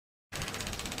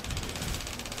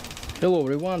Hello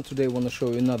everyone, today I want to show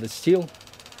you another still.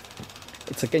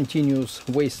 It's a continuous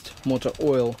waste motor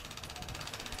oil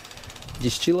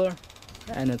distiller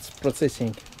and it's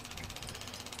processing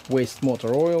waste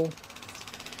motor oil,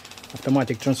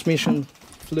 automatic transmission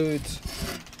fluids.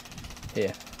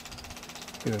 Here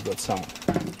we've got some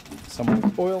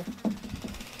oil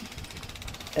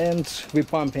and we're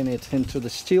pumping it into the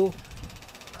still.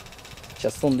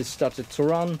 Just only started to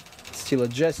run, still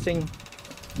adjusting,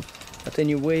 but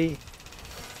anyway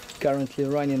currently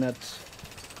running at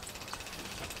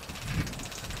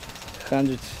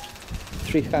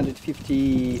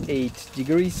 358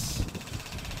 degrees,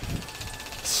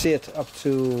 set up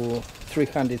to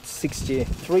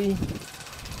 363.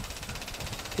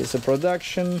 Here's the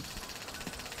production.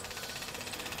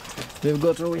 We've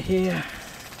got over here,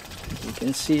 you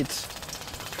can see it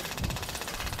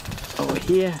over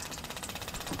here.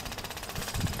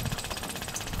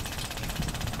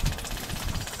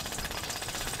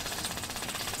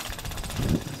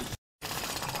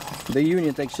 The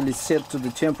unit actually set to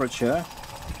the temperature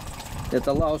that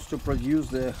allows to produce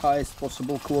the highest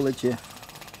possible quality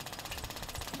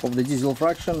of the diesel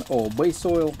fraction or base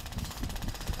oil.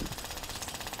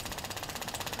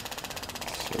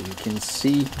 So you can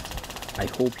see, I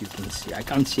hope you can see, I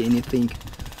can't see anything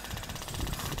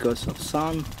because of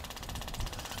sun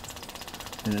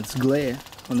and it's glare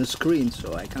on the screen,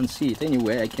 so I can't see it.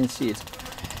 Anyway, I can see it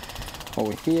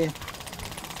over here.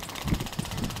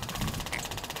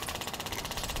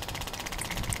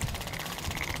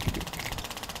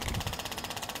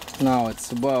 Now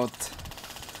it's about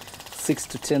 6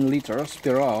 to 10 liters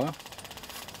per hour.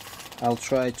 I'll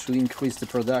try to increase the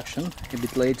production a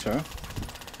bit later.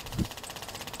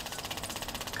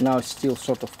 Now it's still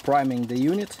sort of priming the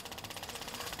unit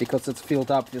because it's filled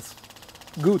up with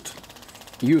good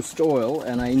used oil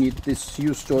and I need this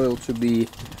used oil to be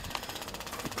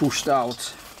pushed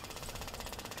out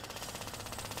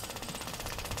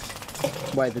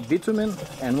by the bitumen,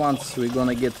 and once we're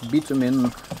gonna get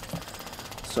bitumen,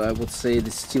 so I would say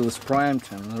the steel is primed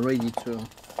and ready to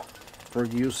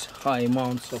produce high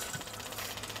amounts of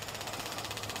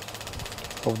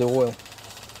the oil.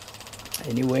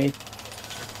 Anyway,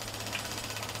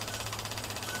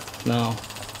 now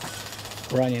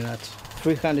running at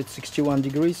 361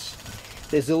 degrees.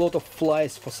 There's a lot of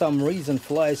flies. For some reason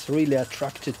flies really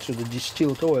attracted to the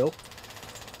distilled oil.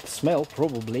 The smell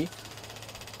probably.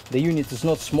 The unit is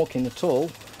not smoking at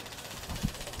all.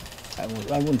 I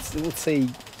would say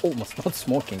almost not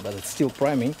smoking, but it's still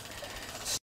priming.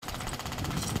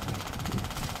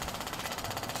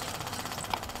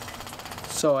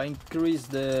 So I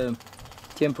increased the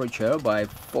temperature by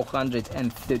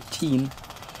 413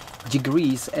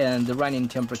 degrees and the running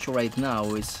temperature right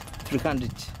now is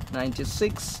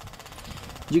 396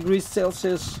 degrees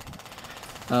Celsius.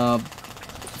 It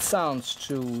sounds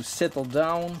to settle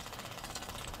down.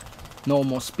 No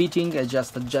more spitting. I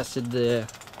just adjusted the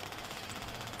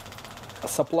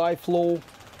supply flow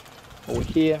over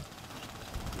here.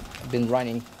 I've been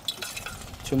running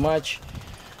too much.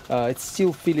 It's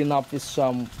still filling up with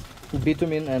some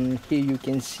bitumen and here you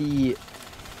can see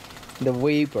the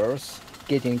vapors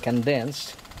getting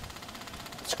condensed.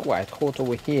 It's quite hot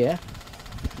over here,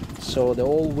 so the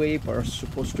old vapor is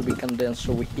supposed to be condensed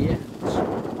over here.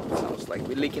 So it sounds like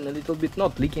we're leaking a little bit.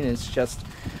 Not leaking, it's just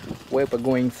vapor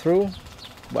going through,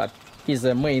 but here's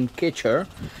the main catcher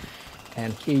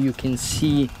and here you can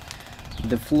see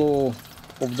the flow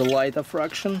of the lighter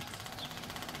fraction.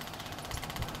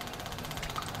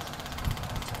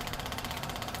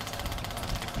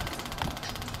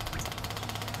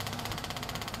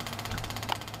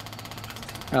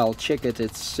 I'll check it.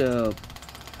 It's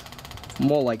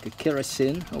more like a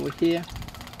kerosene over here.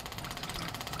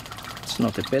 It's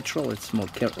not a petrol, it's more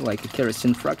like a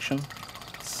kerosene fraction.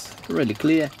 It's really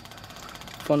clear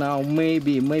for now.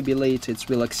 Maybe later it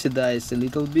will oxidize a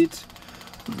little bit,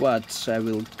 but I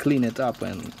will clean it up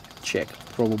and check.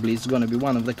 Probably it's gonna be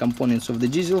one of the components of the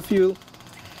diesel fuel.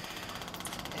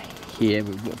 Here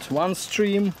we've got one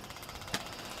stream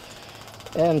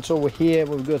and over here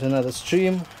we've got another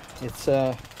stream. It's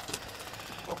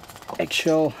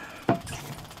actual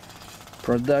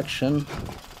production.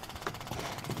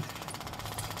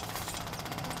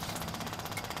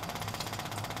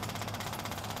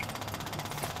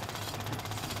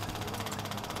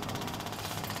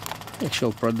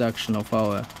 Actual production of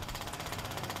our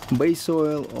base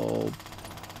oil or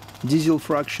diesel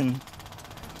fraction.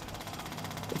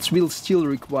 It will still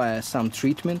require some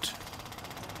treatment.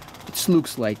 It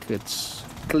looks like it's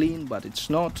clean, but it's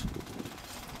not.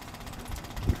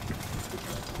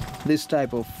 This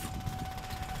type of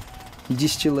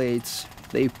distillates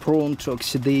they're prone to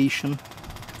oxidation.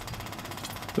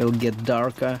 Will get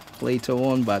darker later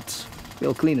on, but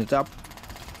we'll clean it up,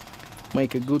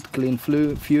 make a good clean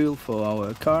fuel for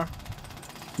our car,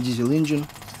 diesel engine,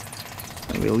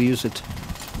 and we'll use it.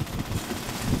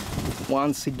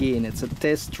 Once again, it's a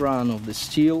test run of the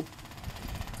steel.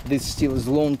 This steel is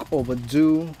long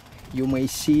overdue. You may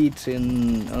see it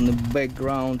on the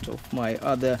background of my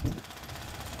other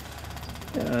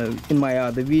in my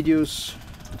other videos.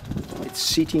 It's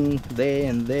sitting there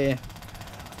and there,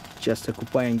 just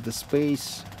occupying the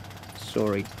space.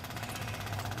 Sorry.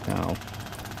 Now,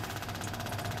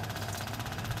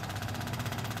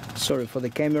 sorry for the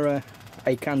camera.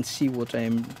 I can't see what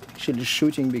I'm actually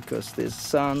shooting because there's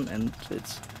sun and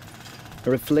it's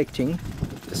reflecting.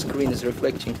 The screen is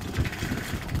reflecting.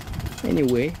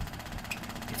 Anyway,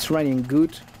 it's running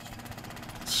good,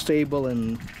 stable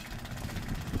and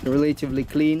relatively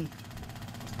clean.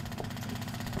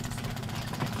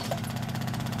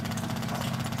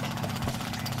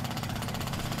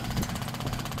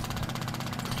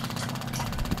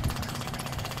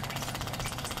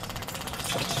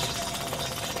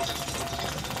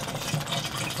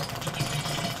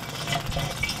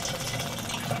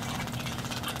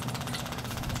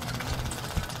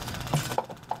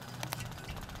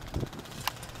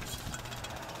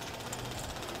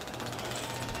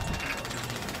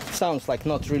 Sounds like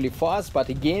not really fast, but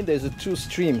again there's two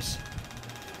streams.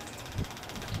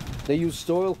 They used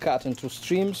oil cut into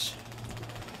streams.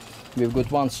 We've got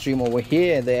one stream over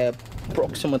here. They're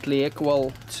approximately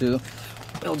equal to,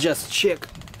 we'll just check.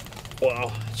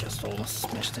 Wow, just almost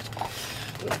smashed it.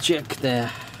 We'll check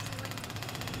the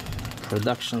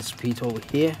production speed over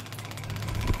here.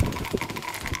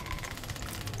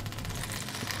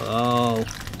 Oh,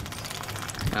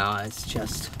 it's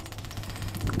just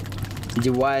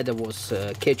divider was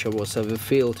catcher was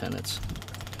overfilled and it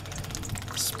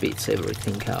spits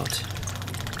everything out.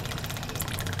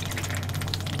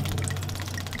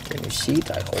 Can you see it?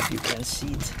 I hope you can see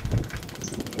it.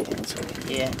 Yeah, it's over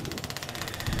here.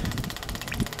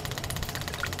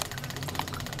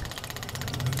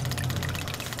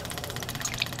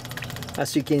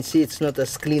 As you can see, it's not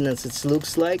as clean as it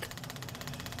looks like.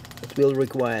 It will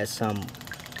require some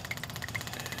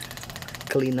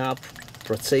cleanup,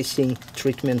 processing,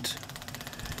 treatment.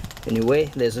 Anyway,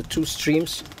 there's two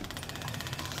streams.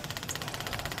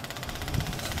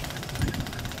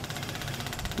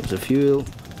 There's a fuel.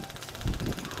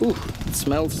 Whew, it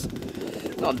smells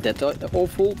not that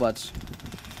awful, but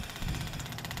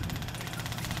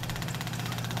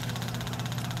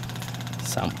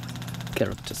some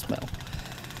character smell.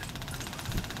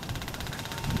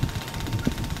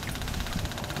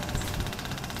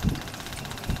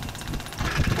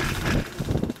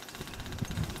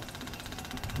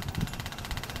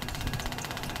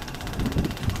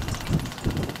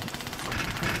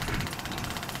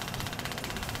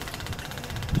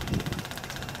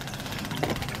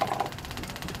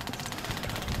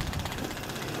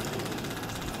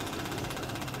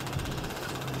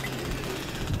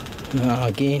 Now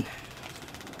again,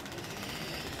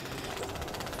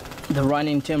 the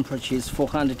running temperature is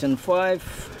 405,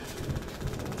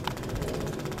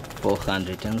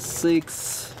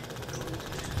 406.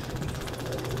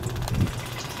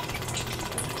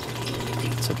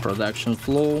 It's a production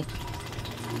flow.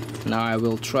 Now I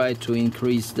will try to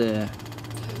increase the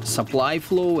supply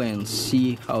flow and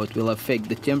see how it will affect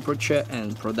the temperature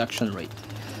and production rate.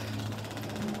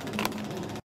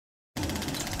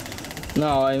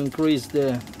 Now I increase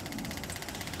the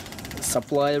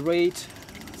supply rate,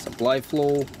 supply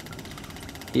flow.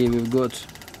 Here we've got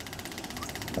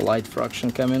a light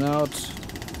fraction coming out.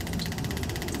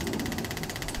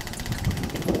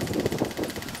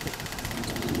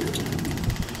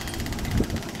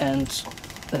 And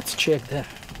let's check the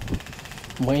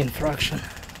main fraction.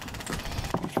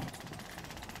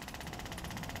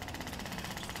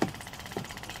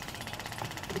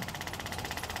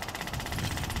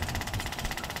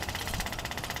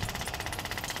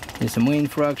 It's the main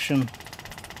fraction.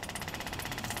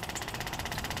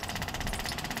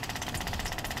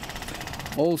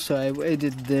 Also, I've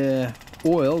added the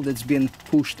oil that's been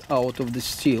pushed out of the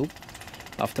steel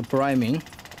after priming.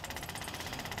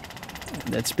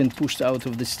 That's been pushed out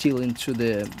of the steel into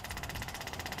the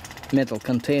metal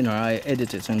container. I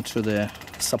added it into the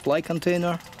supply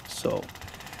container, so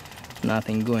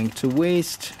nothing going to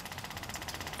waste.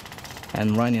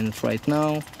 I'm running it right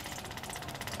now.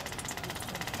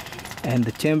 And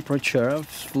the temperature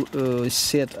is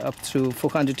set up to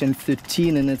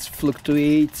 413 and it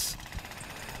fluctuates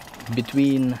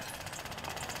between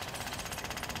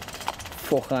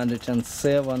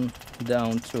 407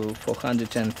 down to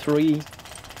 403,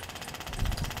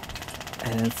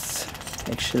 and it's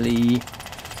actually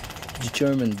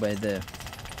determined by the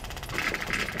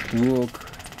work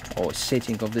or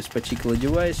setting of this particular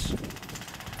device.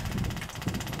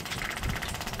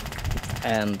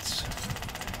 And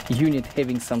unit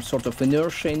having some sort of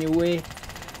inertia anyway,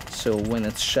 so when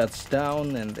it shuts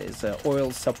down and there's an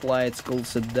oil supply, it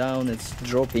cools it down, it's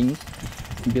dropping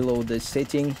below the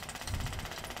setting,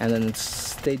 and then it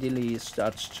steadily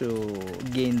starts to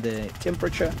gain the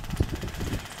temperature.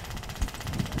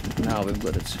 Now we've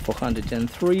got it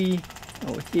 403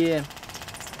 over here,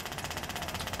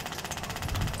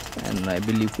 and I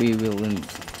believe we will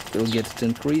get it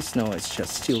increased. Now it's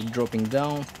just still dropping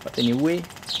down, but anyway,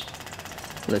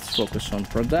 let's focus on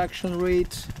production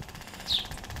rate.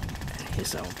 And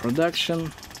here's our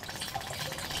production.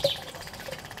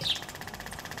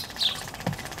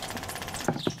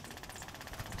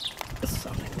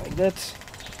 Something like that.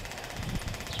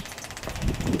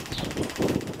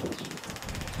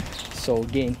 So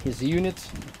again, here's the unit.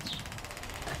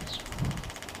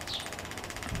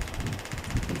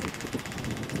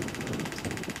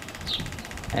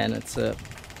 And it's a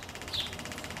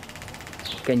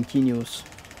continuous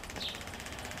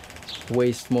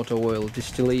waste motor oil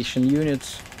distillation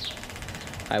unit.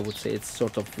 I would say it's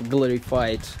sort of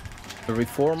glorified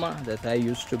reformer that I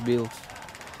used to build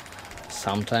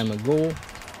some time ago.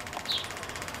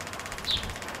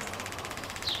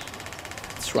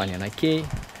 It's running okay.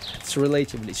 It's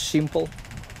relatively simple.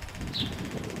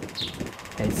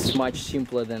 It's much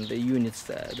simpler than the units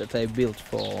that I built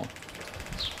for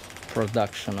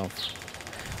production of,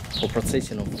 for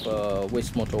processing of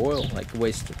waste motor oil, like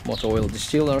waste motor oil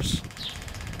distillers.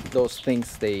 Those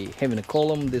things, they have a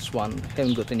column. This one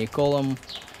haven't got any column.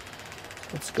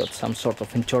 It's got some sort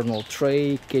of internal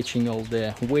tray catching all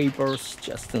the vapors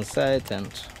just inside,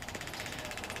 and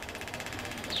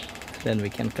then we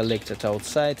can collect it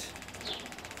outside,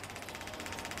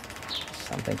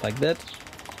 something like that.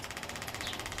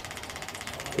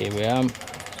 Here we are.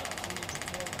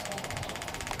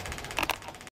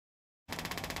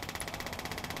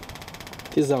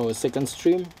 This is our second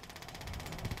stream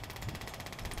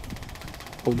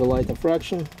of the lighter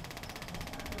fraction.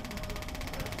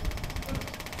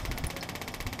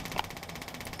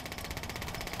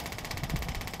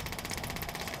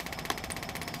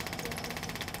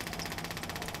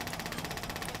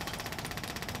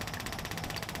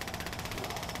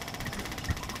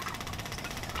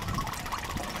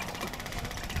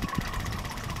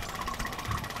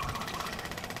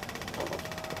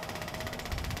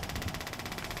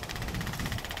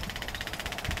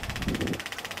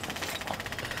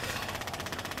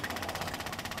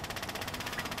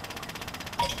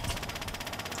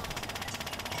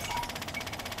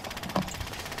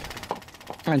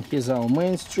 And here's our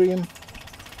mainstream.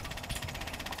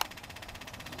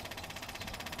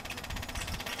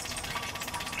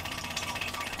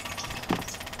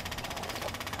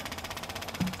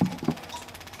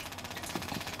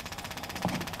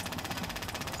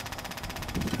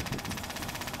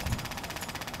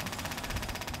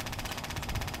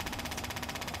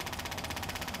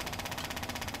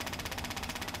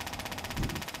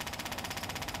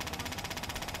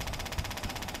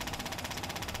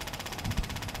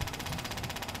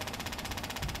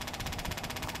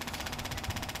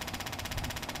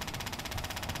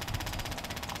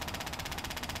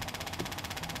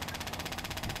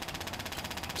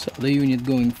 So the unit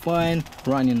going fine,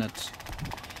 running at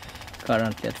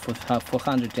currently at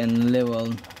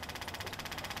 411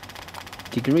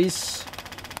 degrees.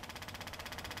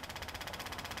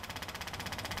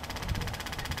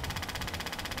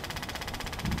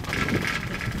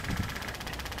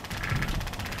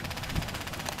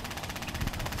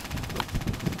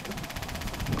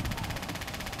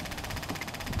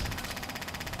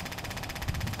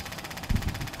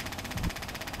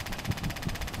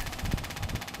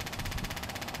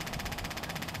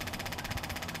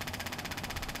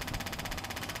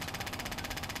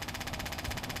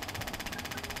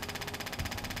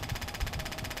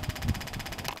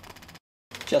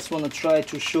 Just want to try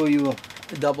to show you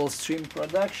a double stream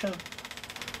production.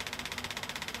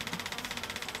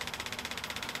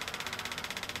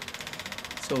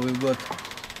 So we've got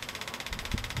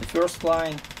the first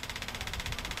line,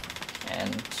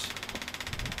 and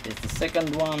here's the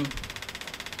second one.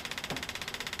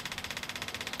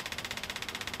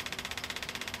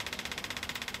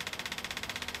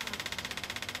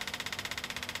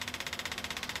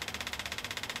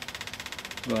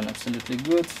 Going absolutely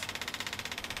good.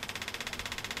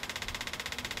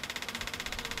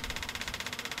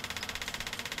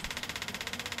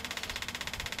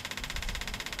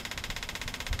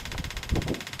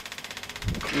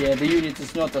 Yeah, the unit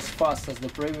is not as fast as the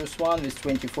previous one with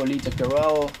 24 liters per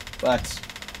hour, but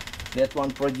that one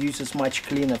produces much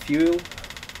cleaner fuel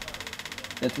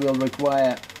that will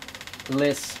require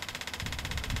less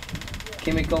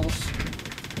chemicals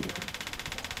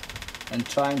and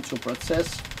time to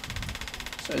process.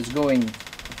 So it's going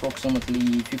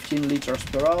approximately 15 liters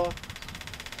per hour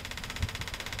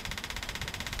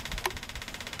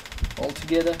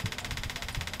altogether.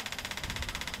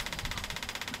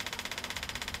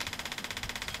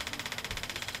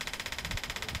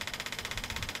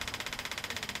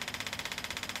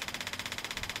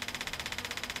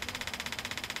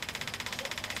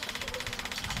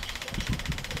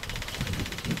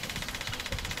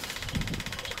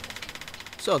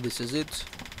 So this is it.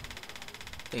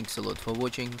 Thanks a lot for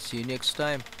watching. See you next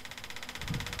time.